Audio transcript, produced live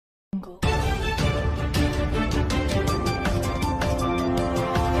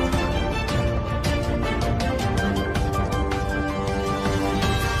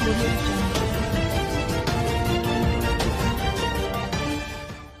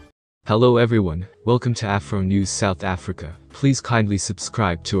Hello everyone, welcome to Afro News South Africa. Please kindly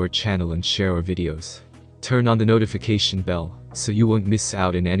subscribe to our channel and share our videos. Turn on the notification bell, so you won't miss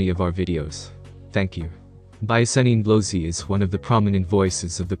out in any of our videos. Thank you. Mbuyiseni Ndlozi is one of the prominent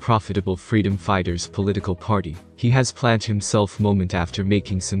voices of the profitable Freedom Fighters political party. He has planted himself moment after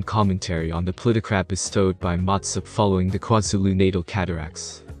making some commentary on the plutocrat bestowed by Motsop following the KwaZulu-Natal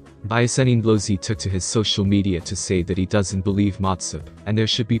cataracts. Mbuyiseni Ndlozi took to his social media to say that he doesn't believe Motsop, and there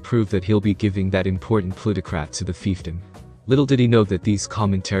should be proof that he'll be giving that important plutocrat to the fiefdom. Little did he know that these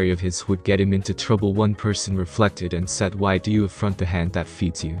commentary of his would get him into trouble. One person reflected and said, "Why do you affront the hand that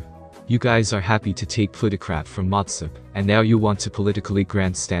feeds you? You guys are happy to take plutocrat from Motsop, and now you want to politically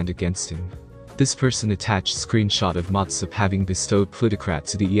grandstand against him." This person attached screenshot of Motsop having bestowed plutocrat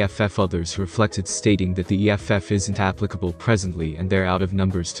to the EFF. Others reflected stating that the EFF isn't applicable presently and they're out of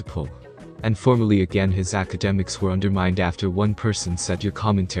numbers to pull. And formally again his academics were undermined after one person said, "Your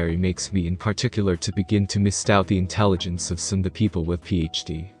commentary makes me in particular to begin to misdoubt the intelligence of some of the people with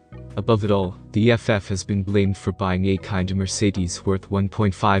PhD." Above it all, the EFF has been blamed for buying a kind of Mercedes worth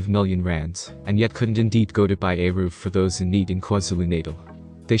 1.5 million rands, and yet couldn't indeed go to buy a roof for those in need in KwaZulu-Natal.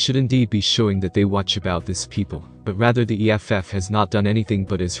 They should indeed be showing that they watch about this people, but rather the EFF has not done anything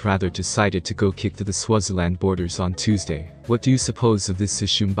but has rather decided to go kick to the Swaziland borders on Tuesday. What do you suppose of this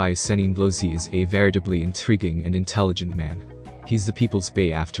issue? Mbuyiseni Ndlozi is a veritably intriguing and intelligent man. He's the people's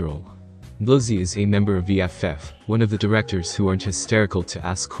bay after all. Ndlozi is a member of EFF, one of the directors who aren't hysterical to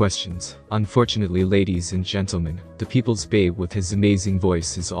ask questions. Unfortunately, ladies and gentlemen, the people's bay with his amazing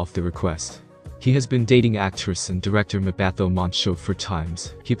voice is off the request. He has been dating actress and director Mbatho Montsho for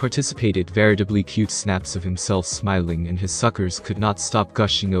times. He participated veritably cute snaps of himself smiling and his suckers could not stop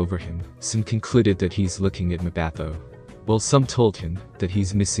gushing over him. Some concluded that he's looking at Mbatho, while some told him that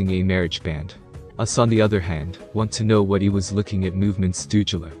he's missing a marriage band. Us on the other hand, want to know what he was looking at. Movements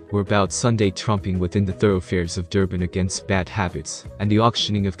Dujula were about Sunday tromping within the thoroughfares of Durban against bad habits, and the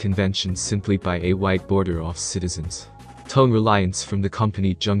auctioning of conventions simply by a white border off citizens. Tone reliance from the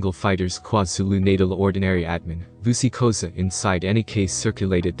company Jungle Fighters KwaZulu-Natal ordinary admin, Vusi Khoza inside any case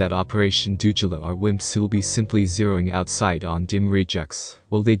circulated that Operation Dujula are wimps who'll be simply zeroing outside on dim rejects,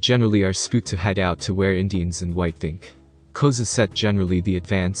 while they generally are spooked to head out to where Indians and white think. Khoza said generally the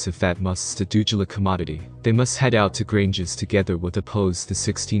advance if that musts the Dujula commodity, they must head out to Granges together with oppose the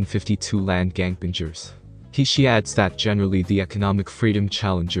 1652 land gangbangers. She adds that generally the economic freedom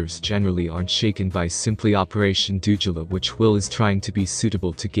challengers generally aren't shaken by simply Operation Dujula, which Will is trying to be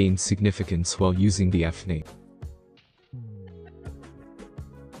suitable to gain significance while using the F name.